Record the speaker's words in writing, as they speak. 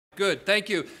Good, thank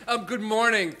you. Good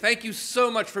morning. Thank you so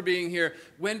much for being here.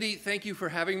 Wendy, thank you for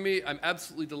having me. I'm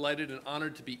absolutely delighted and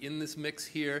honored to be in this mix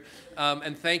here.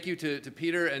 And thank you to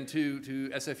Peter and to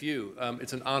SFU.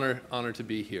 It's an honor to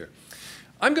be here.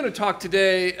 I'm going to talk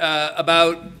today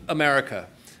about America.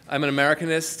 I'm an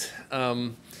Americanist,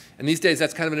 and these days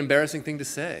that's kind of an embarrassing thing to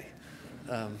say.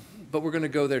 But we're going to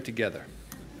go there together.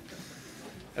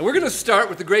 And we're going to start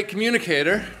with the great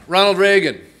communicator, Ronald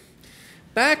Reagan.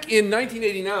 Back in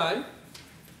 1989,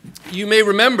 you may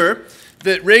remember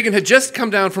that Reagan had just come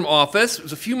down from office. It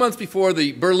was a few months before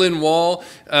the Berlin Wall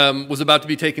was about to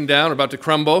be taken down, or about to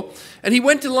crumble. And he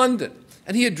went to London,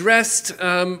 and he addressed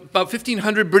about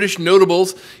 1,500 British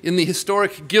notables in the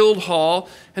historic Guildhall,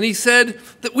 and he said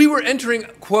that we were entering,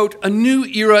 quote, a new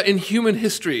era in human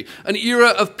history, an era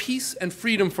of peace and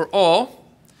freedom for all.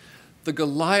 The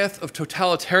Goliath of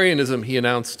totalitarianism, he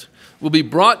announced, will be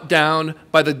brought down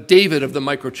by the David of the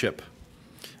microchip.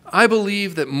 I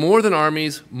believe that more than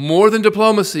armies, more than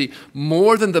diplomacy,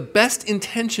 more than the best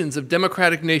intentions of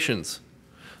democratic nations,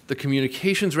 the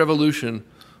communications revolution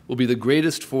will be the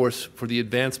greatest force for the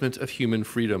advancement of human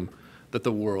freedom that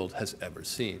the world has ever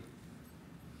seen.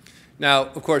 Now,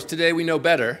 of course, today we know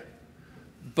better,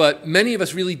 but many of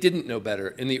us really didn't know better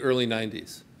in the early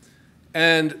 90s.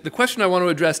 And the question I want to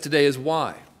address today is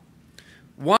why?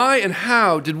 Why and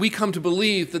how did we come to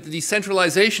believe that the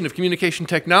decentralization of communication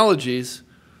technologies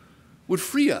would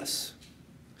free us?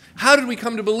 How did we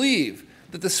come to believe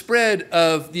that the spread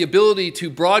of the ability to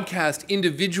broadcast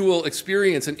individual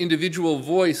experience and individual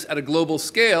voice at a global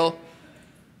scale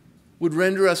would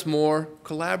render us more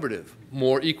collaborative,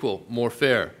 more equal, more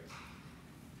fair?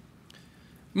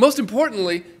 Most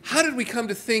importantly, how did we come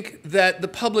to think that the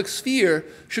public sphere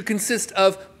should consist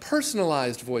of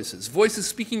personalized voices, voices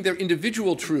speaking their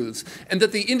individual truths, and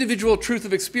that the individual truth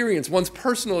of experience, one's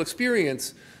personal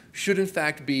experience, should in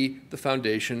fact be the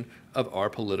foundation of our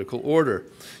political order?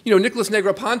 You know, Nicholas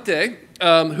Negroponte,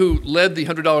 who led the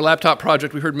 $100 laptop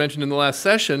project we heard mentioned in the last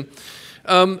session,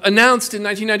 announced in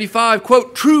 1995,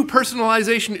 quote, "True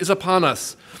personalization is upon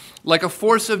us. Like a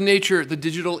force of nature, the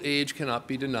digital age cannot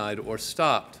be denied or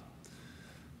stopped."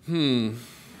 The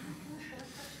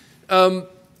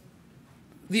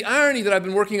irony that I've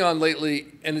been working on lately,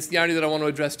 and it's the irony that I want to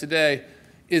address today,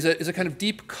 is a kind of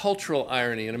deep cultural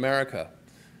irony in America.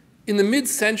 In the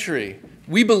mid-century,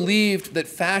 we believed that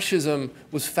fascism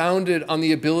was founded on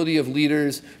the ability of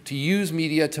leaders to use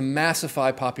media to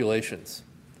massify populations.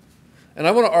 And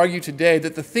I want to argue today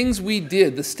that the things we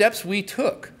did, the steps we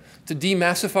took to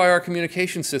demassify our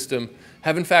communication system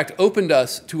have in fact opened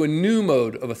us to a new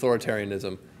mode of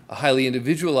authoritarianism, a highly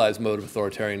individualized mode of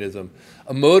authoritarianism,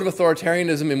 a mode of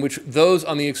authoritarianism in which those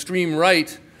on the extreme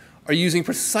right are using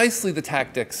precisely the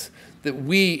tactics that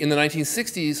we in the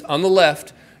 1960s on the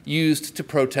left used to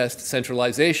protest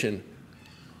centralization,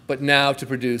 but now to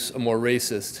produce a more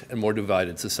racist and more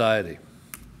divided society.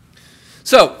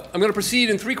 So I'm going to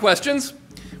proceed in three questions.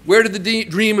 Where did the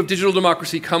dream of digital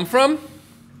democracy come from?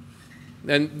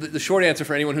 And the short answer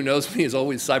for anyone who knows me is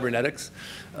always cybernetics.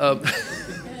 How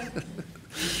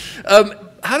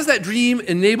does that dream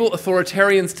enable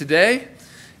authoritarians today?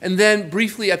 And then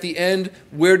briefly at the end,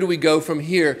 where do we go from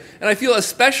here? And I feel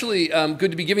especially good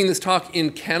to be giving this talk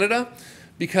in Canada,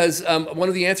 because one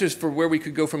of the answers for where we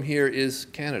could go from here is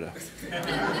Canada.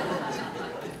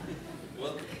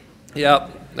 Yeah,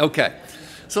 okay.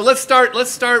 So let's start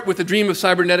with the dream of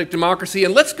cybernetic democracy,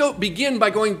 and let's begin by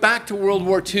going back to World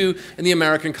War II in the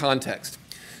American context.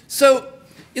 So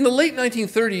in the late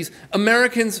 1930s,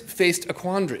 Americans faced a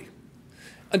quandary.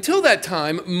 Until that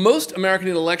time, most American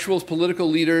intellectuals, political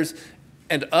leaders,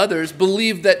 and others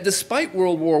believed that despite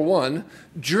World War I,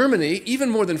 Germany, even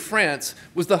more than France,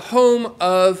 was the home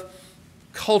of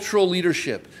cultural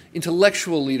leadership,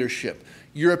 intellectual leadership,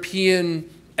 European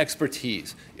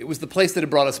expertise. It was the place that had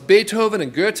brought us Beethoven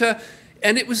and Goethe,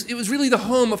 and it was really the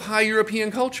home of high European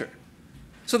culture.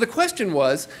 So the question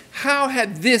was, how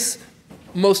had this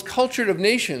most cultured of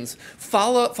nations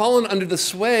fallen under the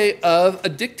sway of a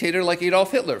dictator like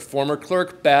Adolf Hitler, former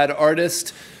clerk, bad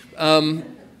artist,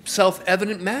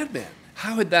 self-evident madman?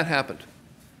 How had that happened?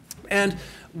 And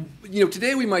you know,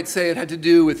 today we might say it had to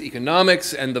do with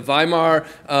economics and the Weimar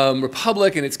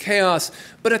Republic and its chaos,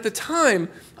 but at the time,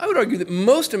 I would argue that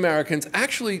most Americans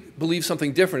actually believed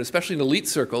something different, especially in elite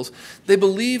circles. They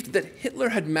believed that Hitler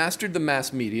had mastered the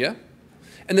mass media,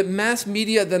 and that mass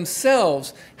media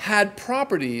themselves had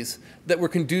properties that were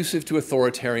conducive to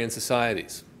authoritarian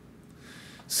societies.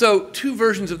 So two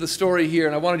versions of the story here,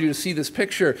 and I wanted you to see this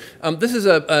picture. This is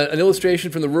an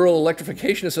illustration from the Rural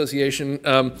Electrification Association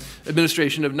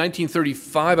administration of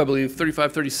 1935, I believe,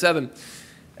 35, 37.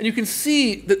 And you can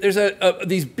see that there's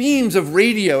these beams of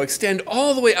radio extend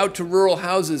all the way out to rural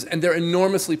houses, and they're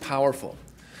enormously powerful.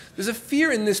 There's a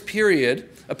fear in this period,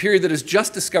 a period that has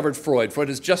just discovered Freud. Freud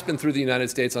has just been through the United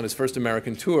States on his first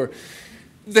American tour,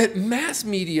 that mass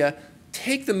media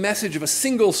take the message of a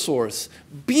single source,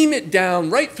 beam it down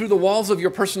right through the walls of your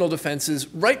personal defenses,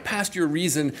 right past your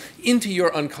reason, into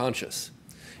your unconscious.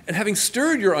 And having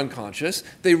stirred your unconscious,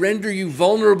 they render you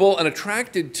vulnerable and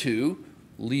attracted to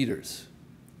leaders.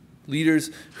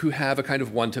 Leaders who have a kind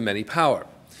of one-to-many power.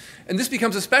 And this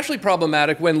becomes especially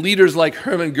problematic when leaders like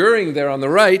Hermann Goering there on the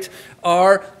right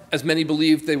are, as many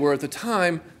believed they were at the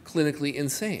time, clinically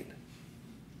insane.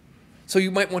 So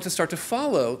you might want to start to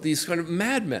follow these kind of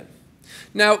madmen.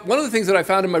 Now, one of the things that I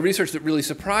found in my research that really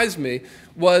surprised me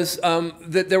was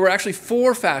that there were actually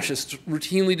 4 fascists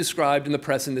routinely described in the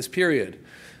press in this period.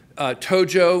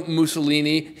 Tojo,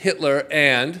 Mussolini, Hitler,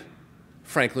 and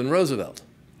Franklin Roosevelt.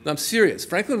 Now, I'm serious.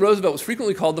 Franklin Roosevelt was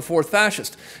frequently called the 4th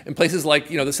fascist in places like,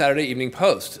 the Saturday Evening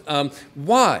Post.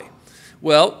 Why?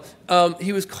 Well,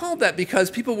 he was called that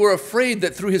because people were afraid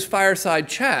that through his fireside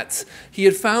chats, he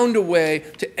had found a way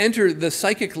to enter the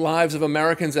psychic lives of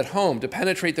Americans at home, to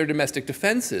penetrate their domestic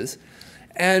defenses,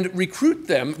 and recruit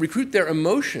their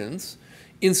emotions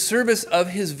in service of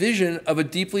his vision of a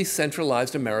deeply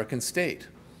centralized American state.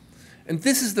 And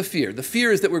this is the fear. The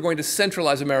fear is that we're going to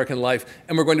centralize American life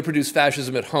and we're going to produce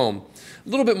fascism at home. A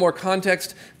little bit more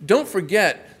context. Don't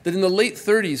forget that in the late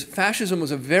 30s, fascism was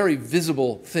a very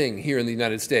visible thing here in the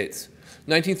United States.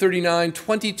 1939,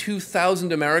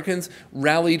 22,000 Americans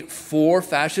rallied for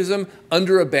fascism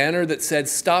under a banner that said,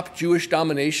 "Stop Jewish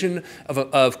domination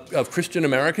of Christian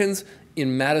Americans,"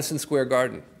 in Madison Square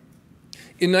Garden.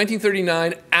 In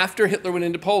 1939, after Hitler went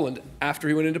into Poland,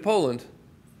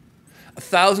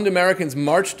 1,000 Americans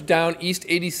marched down East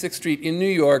 86th Street in New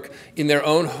York in their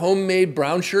own homemade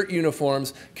brown shirt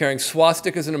uniforms, carrying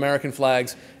swastikas and American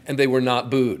flags, and they were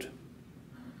not booed.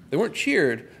 They weren't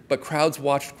cheered, but crowds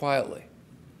watched quietly.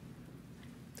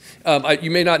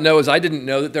 You may not know, as I didn't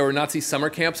know, that there were Nazi summer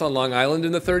camps on Long Island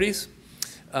in the 30s.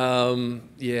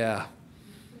 Yeah.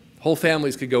 Whole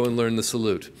families could go and learn the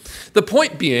salute. The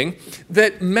point being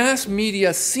that mass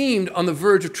media seemed on the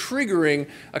verge of triggering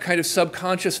a kind of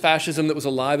subconscious fascism that was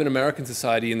alive in American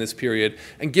society in this period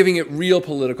and giving it real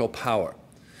political power.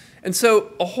 And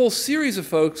so a whole series of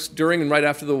folks during and right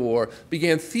after the war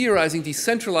began theorizing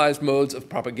decentralized modes of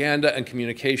propaganda and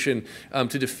communication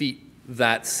to defeat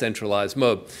that centralized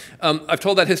mode. I've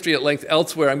told that history at length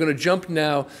elsewhere. I'm going to jump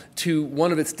now to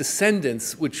one of its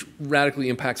descendants, which radically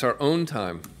impacts our own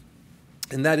time.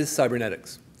 And that is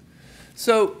cybernetics.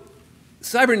 So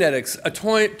cybernetics, a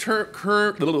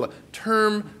term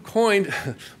coined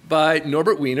by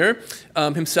Norbert Wiener,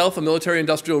 himself a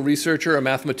military-industrial researcher, a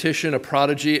mathematician, a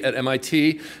prodigy at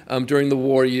MIT during the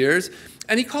war years,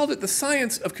 and he called it the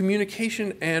science of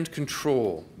communication and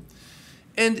control.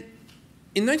 And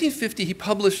in 1950, he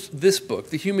published this book,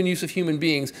 The Human Use of Human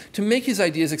Beings, to make his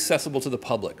ideas accessible to the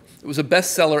public. It was a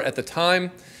bestseller at the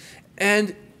time,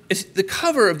 and the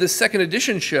cover of this second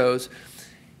edition shows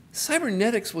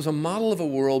cybernetics was a model of a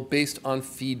world based on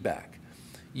feedback.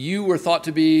 You were thought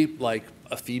to be like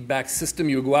a feedback system.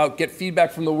 You would go out, get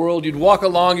feedback from the world. You'd walk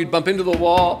along, you'd bump into the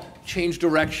wall, change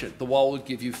direction. The wall would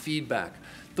give you feedback.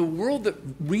 The world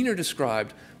that Wiener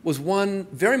described was one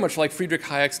very much like Friedrich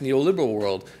Hayek's neoliberal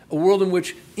world, a world in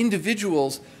which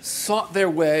individuals sought their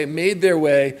way, made their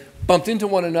way, bumped into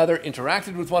one another,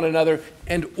 interacted with one another,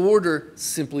 and order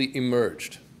simply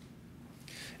emerged.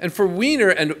 And for Wiener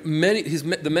and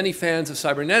the many fans of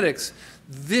cybernetics,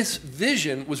 this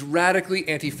vision was radically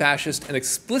anti-fascist and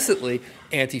explicitly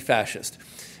anti-fascist.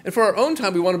 And for our own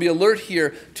time, we want to be alert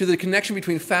here to the connection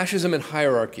between fascism and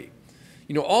hierarchy.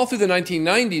 All through the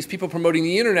 1990s, people promoting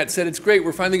the internet said, it's great,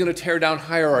 we're finally going to tear down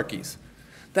hierarchies.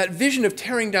 That vision of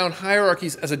tearing down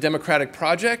hierarchies as a democratic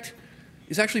project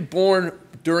is actually born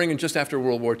during and just after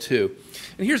World War II.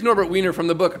 And here's Norbert Wiener from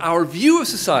the book. Our view of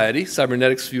society,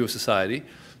 cybernetics' view of society,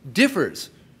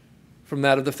 differs from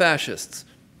that of the fascists,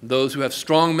 those who have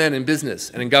strong men in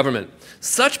business and in government.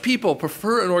 Such people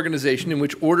prefer an organization in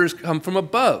which orders come from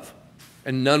above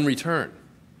and none return.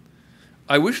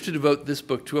 I wish to devote this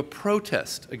book to a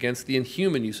protest against the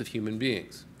inhuman use of human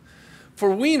beings.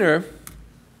 For Wiener,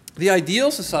 the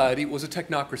ideal society was a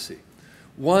technocracy,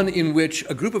 one in which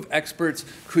a group of experts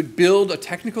could build a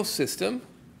technical system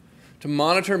to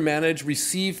monitor, manage,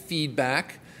 receive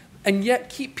feedback, and yet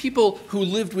keep people who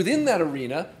lived within that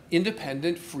arena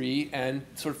independent, free, and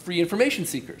sort of free information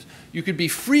seekers. You could be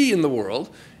free in the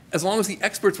world, as long as the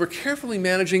experts were carefully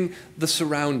managing the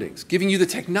surroundings, giving you the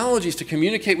technologies to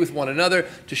communicate with one another,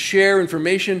 to share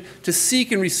information, to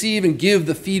seek and receive and give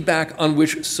the feedback on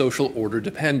which social order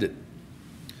depended.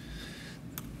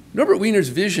 Norbert Wiener's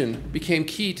vision became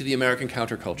key to the American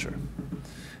counterculture.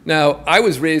 Now, I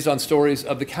was raised on stories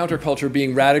of the counterculture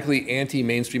being radically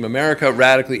anti-mainstream America,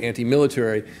 radically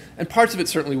anti-military, and parts of it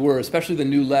certainly were, especially the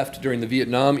New Left during the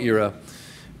Vietnam era.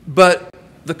 But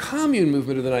the commune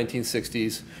movement of the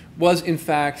 1960s was, in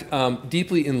fact,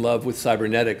 deeply in love with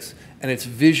cybernetics and its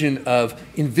vision of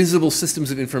invisible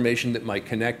systems of information that might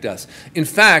connect us. In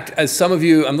fact, as some of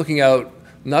you, I'm looking out,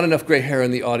 not enough gray hair in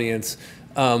the audience,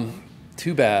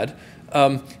 too bad.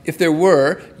 If there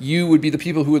were, you would be the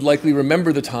people who would likely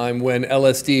remember the time when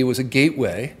LSD was a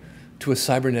gateway to a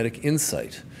cybernetic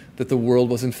insight, that the world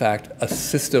was in fact a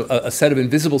system, a set of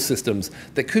invisible systems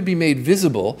that could be made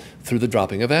visible through the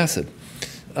dropping of acid.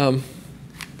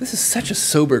 This is such a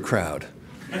sober crowd.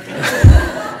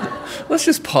 Let's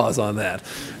just pause on that.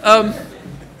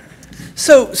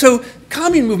 So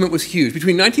commune movement was huge.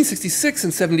 Between 1966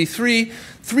 and 73,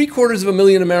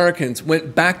 750,000 Americans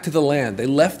went back to the land. They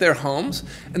left their homes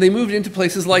and they moved into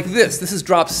places like this. This is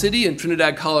Drop City in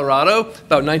Trinidad, Colorado,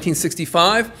 about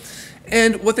 1965.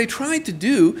 And what they tried to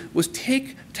do was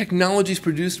take technologies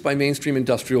produced by mainstream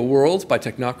industrial worlds, by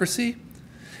technocracy,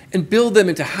 and build them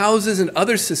into houses and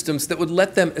other systems that would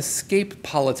let them escape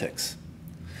politics.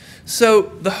 So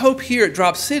the hope here at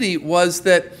Drop City was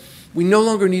that we no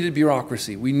longer needed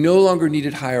bureaucracy. We no longer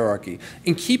needed hierarchy.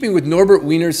 In keeping with Norbert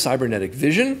Wiener's cybernetic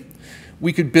vision,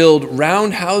 we could build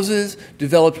round houses,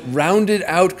 develop rounded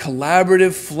out,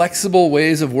 collaborative, flexible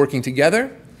ways of working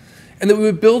together, and that we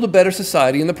would build a better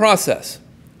society in the process.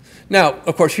 Now,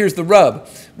 of course, here's the rub.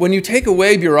 When you take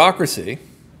away bureaucracy,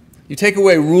 you take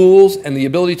away rules and the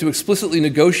ability to explicitly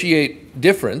negotiate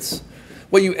difference,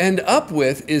 what you end up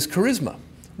with is charisma,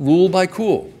 rule by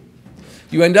cool.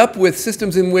 You end up with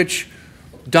systems in which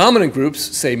dominant groups,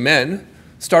 say men,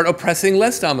 start oppressing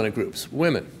less dominant groups,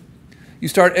 women. You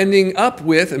start ending up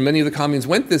with, and many of the communes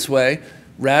went this way,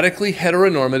 radically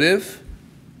heteronormative,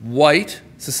 white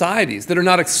societies that are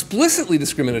not explicitly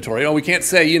discriminatory. Oh, we can't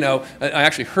say, you know, I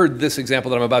actually heard this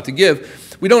example that I'm about to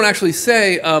give. We don't actually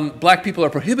say black people are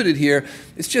prohibited here.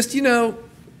 It's just, you know,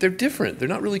 they're different. They're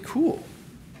not really cool.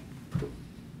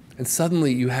 And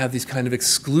suddenly you have these kind of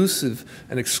exclusive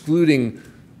and excluding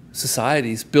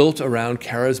societies built around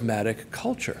charismatic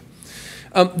culture.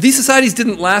 These societies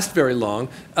didn't last very long.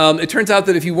 It turns out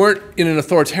that if you weren't in an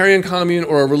authoritarian commune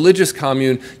or a religious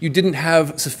commune, you didn't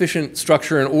have sufficient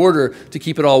structure and order to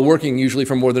keep it all working, usually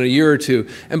for more than a year or two.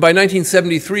 And by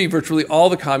 1973, virtually all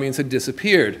the communes had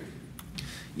disappeared.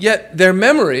 Yet their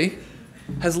memory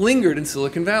has lingered in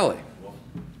Silicon Valley.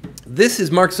 This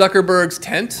is Mark Zuckerberg's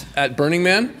tent at Burning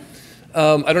Man.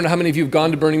 I don't know how many of you have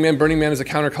gone to Burning Man. Burning Man is a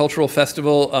countercultural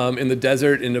festival in the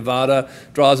desert in Nevada.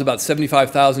 Draws about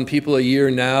 75,000 people a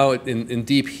year now in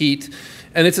deep heat.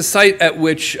 And it's a site at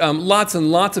which lots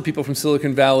and lots of people from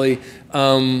Silicon Valley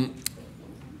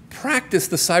practice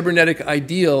the cybernetic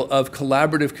ideal of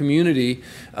collaborative community,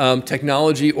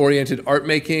 technology-oriented art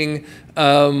making,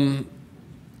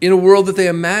 in a world that they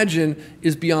imagine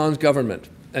is beyond government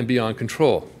and beyond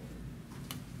control.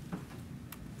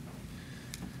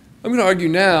 I'm going to argue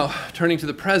now, turning to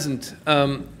the present,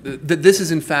 that this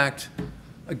is in fact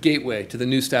a gateway to the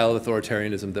new style of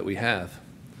authoritarianism that we have.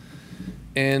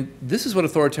 And this is what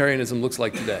authoritarianism looks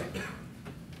like today.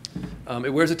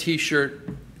 It wears a t-shirt,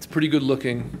 it's pretty good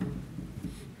looking,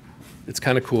 it's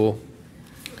kind of cool.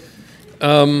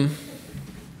 But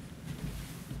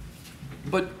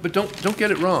don't get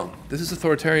it wrong, this is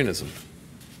authoritarianism.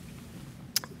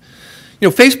 You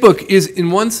know, Facebook is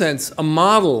in one sense a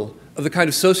model of the kind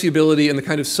of sociability and the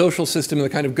kind of social system and the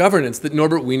kind of governance that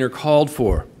Norbert Wiener called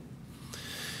for.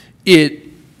 It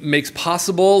makes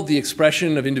possible the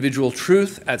expression of individual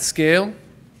truth at scale.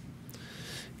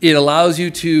 It allows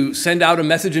you to send out a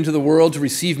message into the world, to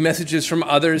receive messages from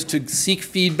others, to seek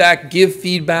feedback, give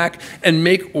feedback, and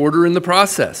make order in the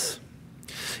process.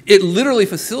 It literally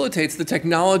facilitates the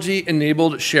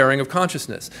technology-enabled sharing of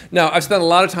consciousness. Now, I've spent a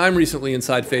lot of time recently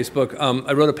inside Facebook.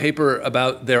 I wrote a paper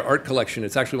about their art collection.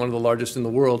 It's actually one of the largest in the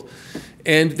world.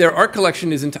 And their art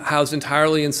collection is housed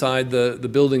entirely inside the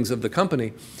buildings of the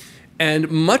company. And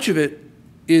much of it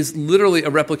is literally a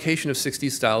replication of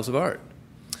 60s styles of art.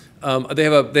 They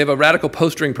have a radical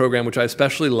postering program, which I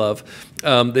especially love.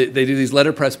 They do these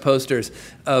letterpress posters.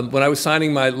 When I was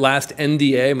signing my last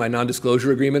NDA, my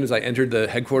non-disclosure agreement, as I entered the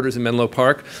headquarters in Menlo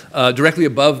Park, directly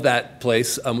above that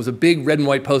place was a big red and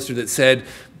white poster that said,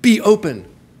 "Be open."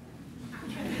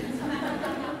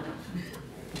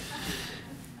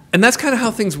 And that's kind of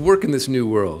how things work in this new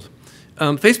world.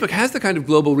 Facebook has the kind of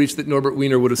global reach that Norbert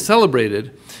Wiener would have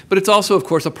celebrated, but it's also, of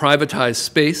course, a privatized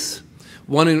space,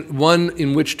 one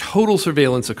in which total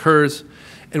surveillance occurs,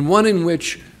 and one in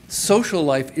which social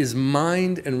life is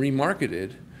mined and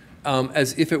remarketed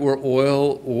as if it were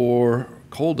oil or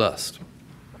coal dust.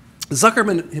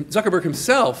 Zuckerberg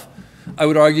himself, I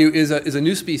would argue, is a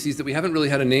new species that we haven't really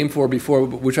had a name for before,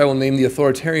 which I will name the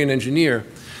authoritarian engineer.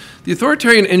 The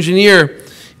authoritarian engineer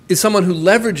is someone who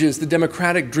leverages the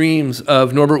democratic dreams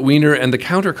of Norbert Wiener and the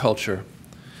counterculture,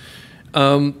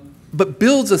 but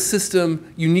builds a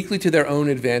system uniquely to their own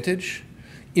advantage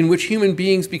in which human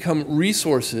beings become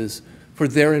resources for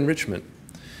their enrichment.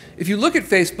 If you look at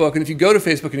Facebook, and if you go to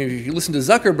Facebook, and if you listen to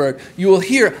Zuckerberg, you will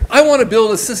hear, I want to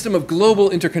build a system of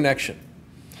global interconnection.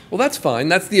 Well, that's fine.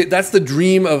 That's the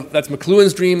dream of, that's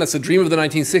McLuhan's dream, that's the dream of the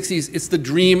 1960s, it's the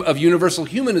dream of universal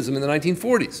humanism in the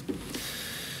 1940s.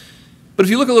 But if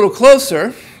you look a little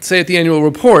closer, say at the annual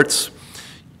reports,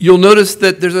 you'll notice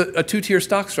that there's a two-tier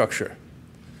stock structure.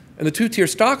 And the two-tier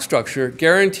stock structure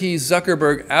guarantees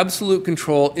Zuckerberg absolute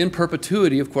control in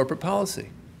perpetuity of corporate policy,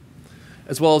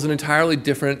 as well as an entirely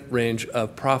different range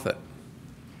of profit.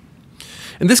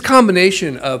 And this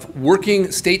combination of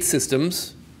working state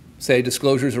systems, say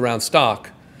disclosures around stock,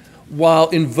 while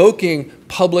invoking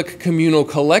public communal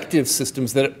collective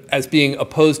systems that as being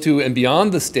opposed to and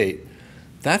beyond the state,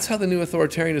 that's how the new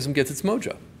authoritarianism gets its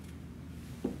mojo.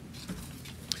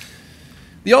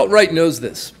 The alt-right knows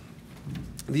this.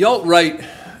 The alt-right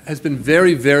has been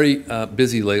very, very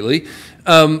busy lately,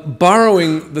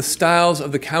 borrowing the styles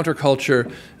of the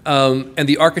counterculture and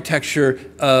the architecture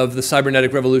of the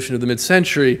cybernetic revolution of the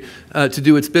mid-century to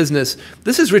do its business.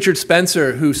 This is Richard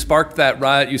Spencer, who sparked that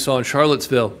riot you saw in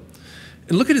Charlottesville.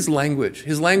 And look at his language.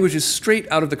 His language is straight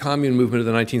out of the commune movement of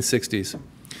the 1960s.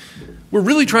 We're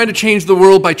really trying to change the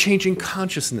world by changing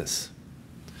consciousness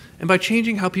and by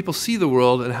changing how people see the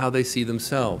world and how they see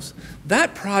themselves.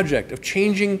 That project of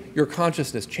changing your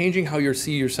consciousness, changing how you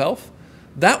see yourself,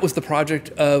 that was the project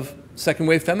of second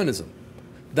wave feminism.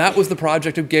 That was the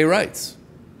project of gay rights.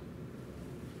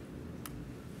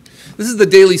 This is the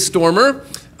Daily Stormer,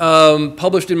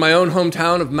 published in my own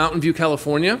hometown of Mountain View,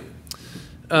 California.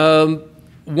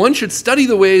 One should study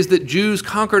the ways that Jews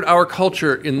conquered our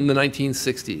culture in the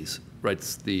 1960s,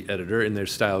 writes the editor in their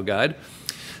style guide.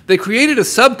 They created a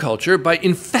subculture by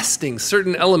infesting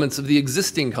certain elements of the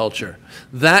existing culture.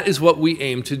 That is what we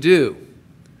aim to do.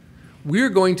 We're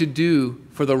going to do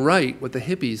for the right what the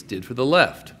hippies did for the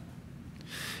left.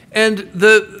 And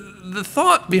the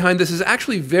thought behind this is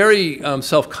actually very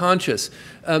self-conscious.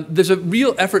 There's a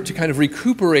real effort to kind of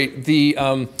recuperate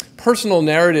the personal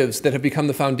narratives that have become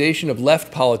the foundation of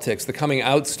left politics, the coming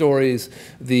out stories,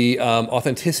 the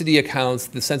authenticity accounts,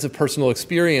 the sense of personal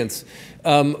experience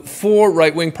for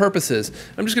right-wing purposes.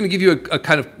 I'm just going to give you a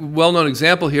kind of well-known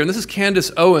example here, and this is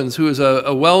Candace Owens, who is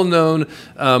a well-known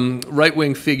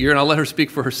right-wing figure, and I'll let her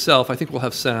speak for herself. I think we'll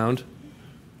have sound.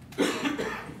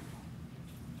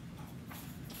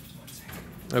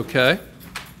 Okay.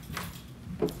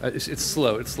 It's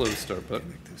slow. It's slow to start, but.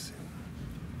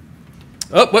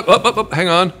 Oh, hang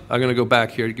on. I'm going to go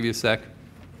back here to give you a sec.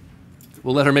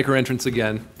 We'll let her make her entrance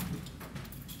again.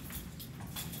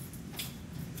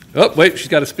 Oh, wait, she's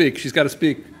got to speak. She's got to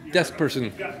speak. Desk person.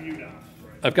 You've got mute on. Right?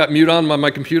 I've got mute on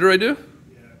my computer, I do?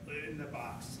 Yeah, in the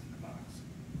box.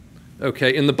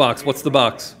 Okay, in the box. What's the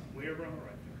box? Way over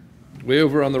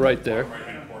on the right there. Way over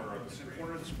on the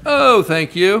right there. Oh,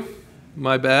 thank you.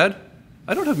 My bad.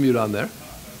 I don't have mute on there.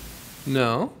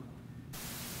 No.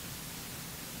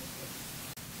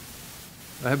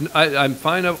 I'm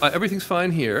fine. Everything's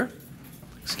fine here.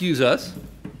 Excuse us.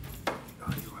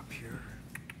 Are you up here?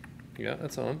 Yeah,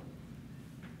 that's on.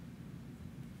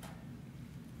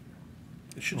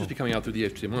 It should just be coming out through the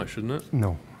HDMI, shouldn't it?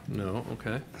 No. No,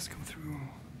 okay. Let's come through.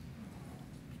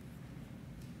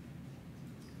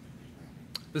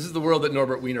 This is the world that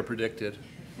Norbert Wiener predicted.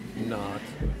 Not.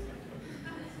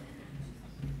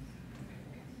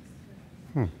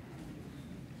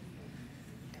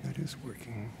 That is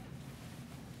working.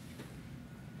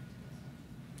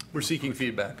 We're seeking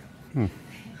feedback. Hmm.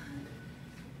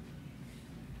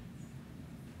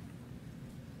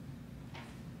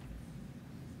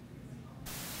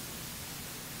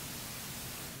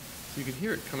 So you can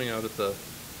hear it coming out at the,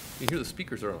 you hear the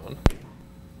speakers are on.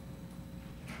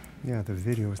 Yeah, the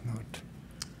video is not.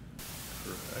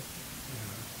 Correct.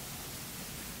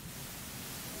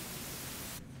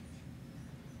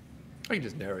 I can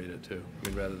just narrate it too. I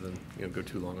mean, rather than go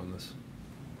too long on this.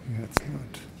 Yeah, it's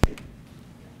not.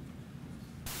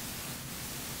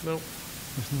 No.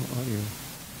 There's no audio.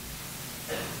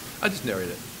 I just narrate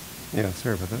it. Yeah,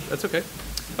 sorry about that. That's okay.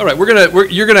 All right,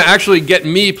 you're gonna actually get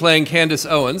me playing Candace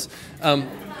Owens.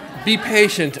 Be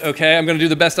patient, okay? I'm gonna do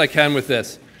the best I can with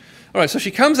this. All right, so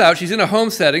she comes out, she's in a home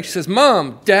setting, she says,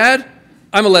 Mom, Dad,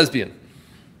 I'm a lesbian.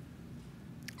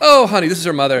 Oh, honey, this is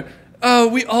her mother. Oh,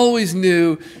 we always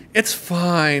knew. It's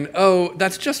fine. Oh,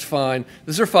 that's just fine.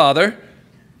 This is her father.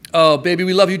 Oh, baby,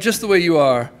 we love you just the way you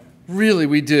are. Really,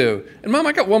 we do. And Mom,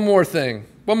 I got one more thing.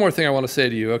 One more thing I want to say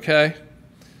to you, okay?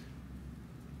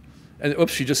 And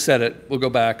oops, she just said it. We'll go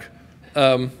back.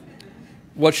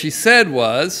 What she said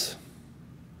was,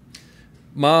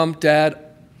 Mom, Dad,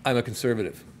 I'm a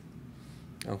conservative.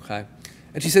 Okay.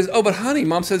 And she says, oh, but honey,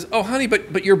 Mom says, oh, honey,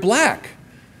 but you're black.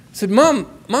 I said, Mom,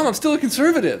 I'm still a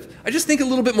conservative. I just think a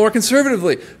little bit more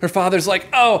conservatively. Her father's like,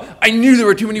 oh, I knew there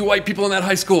were too many white people in that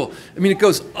high school. I mean, it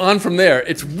goes on from there.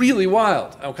 It's really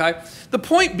wild, okay? The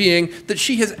point being that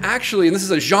she has actually, and this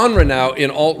is a genre now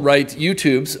in alt-right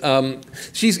YouTube's,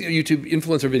 she's YouTube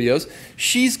influencer videos,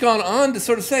 she's gone on to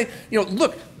sort of say, you know,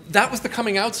 look, that was the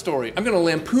coming out story. I'm going to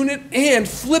lampoon it and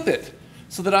flip it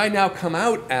so that I now come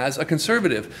out as a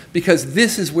conservative, because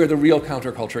this is where the real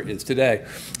counterculture is today.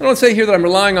 I want to say here that I'm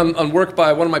relying on work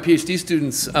by one of my PhD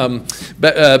students,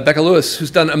 Becca Lewis,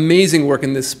 who's done amazing work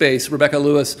in this space. Rebecca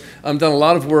Lewis done a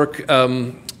lot of work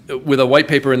with a white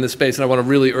paper in this space, and I want to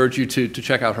really urge you to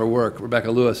check out her work,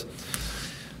 Rebecca Lewis.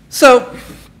 So,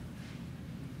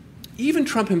 even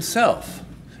Trump himself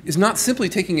is not simply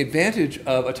taking advantage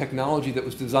of a technology that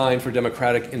was designed for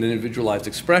democratic and individualized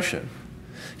expression.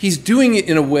 He's doing it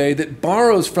in a way that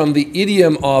borrows from the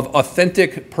idiom of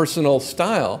authentic personal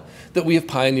style that we have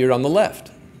pioneered on the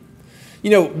left.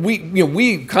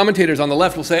 We commentators on the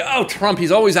left will say, oh, Trump,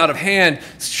 he's always out of hand.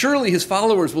 Surely his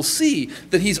followers will see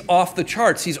that he's off the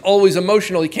charts. He's always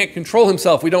emotional. He can't control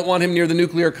himself. We don't want him near the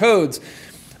nuclear codes.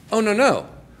 Oh, no.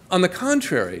 On the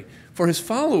contrary, for his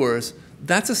followers,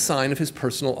 that's a sign of his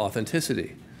personal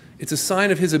authenticity. It's a sign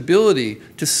of his ability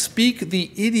to speak the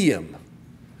idiom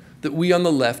that we on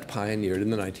the left pioneered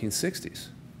in the 1960s.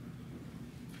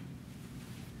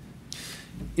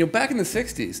 You know, back in the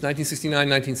 60s, 1969,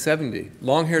 1970,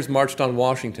 long hairs marched on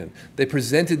Washington. They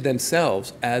presented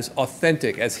themselves as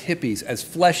authentic, as hippies, as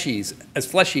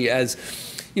fleshy, as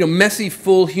messy,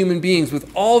 full human beings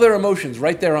with all their emotions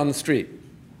right there on the street.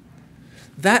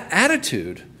 That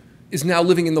attitude is now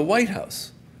living in the White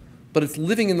House, but it's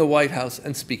living in the White House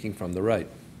and speaking from the right.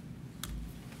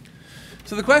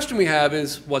 So the question we have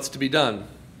is, what's to be done?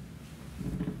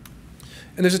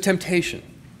 And there's a temptation.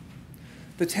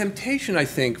 The temptation, I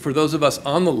think, for those of us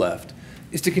on the left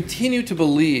is to continue to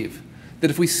believe that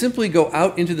if we simply go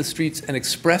out into the streets and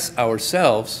express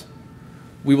ourselves,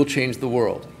 we will change the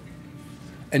world.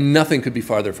 And nothing could be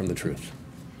farther from the truth.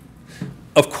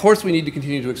 Of course we need to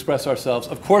continue to express ourselves.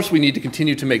 Of course we need to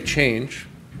continue to make change.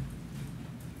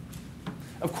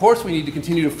 Of course we need to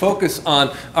continue to focus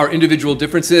on our individual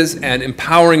differences and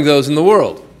empowering those in the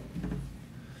world.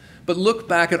 But look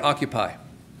back at Occupy.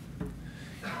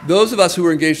 Those of us who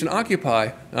were engaged in Occupy,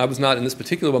 and I was not in this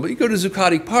particular one, but you go to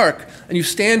Zuccotti Park and you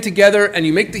stand together and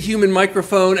you make the human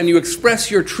microphone and you express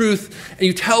your truth and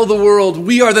you tell the world,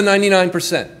 we are the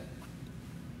 99%.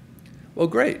 Well,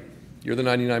 great. You're the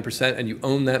 99% and you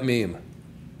own that meme.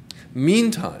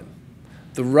 Meantime,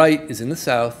 the right is in the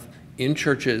South, in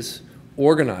churches,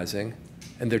 organizing,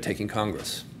 and they're taking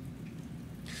Congress.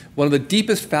 One of the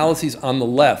deepest fallacies on the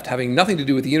left, having nothing to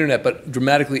do with the internet but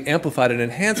dramatically amplified and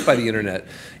enhanced by the internet,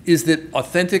 is that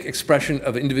authentic expression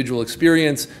of individual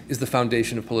experience is the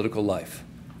foundation of political life.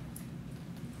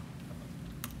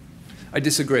 I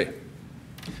disagree.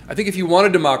 I think if you want a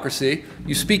democracy,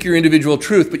 you speak your individual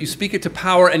truth, but you speak it to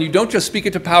power, and you don't just speak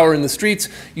it to power in the streets,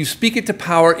 you speak it to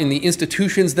power in the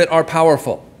institutions that are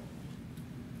powerful.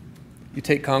 You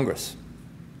take Congress.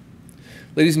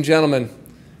 Ladies and gentlemen,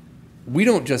 we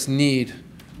don't just need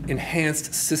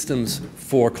enhanced systems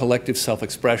for collective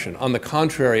self-expression. On the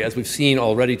contrary, as we've seen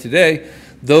already today,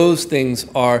 those things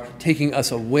are taking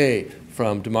us away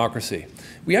from democracy.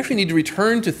 We actually need to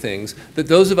return to things that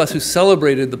those of us who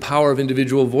celebrated the power of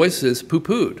individual voices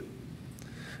poo-pooed.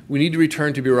 We need to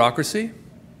return to bureaucracy.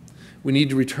 We need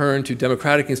to return to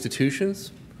democratic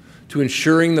institutions, to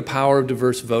ensuring the power of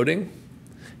diverse voting.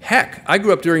 Heck, I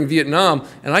grew up during Vietnam,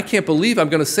 and I can't believe I'm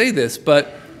going to say this,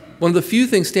 but one of the few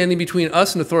things standing between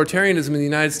us and authoritarianism in the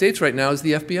United States right now is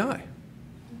the FBI.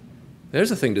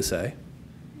 There's a thing to say.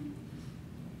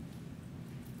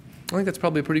 I think that's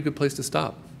probably a pretty good place to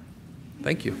stop.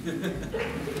 Thank you.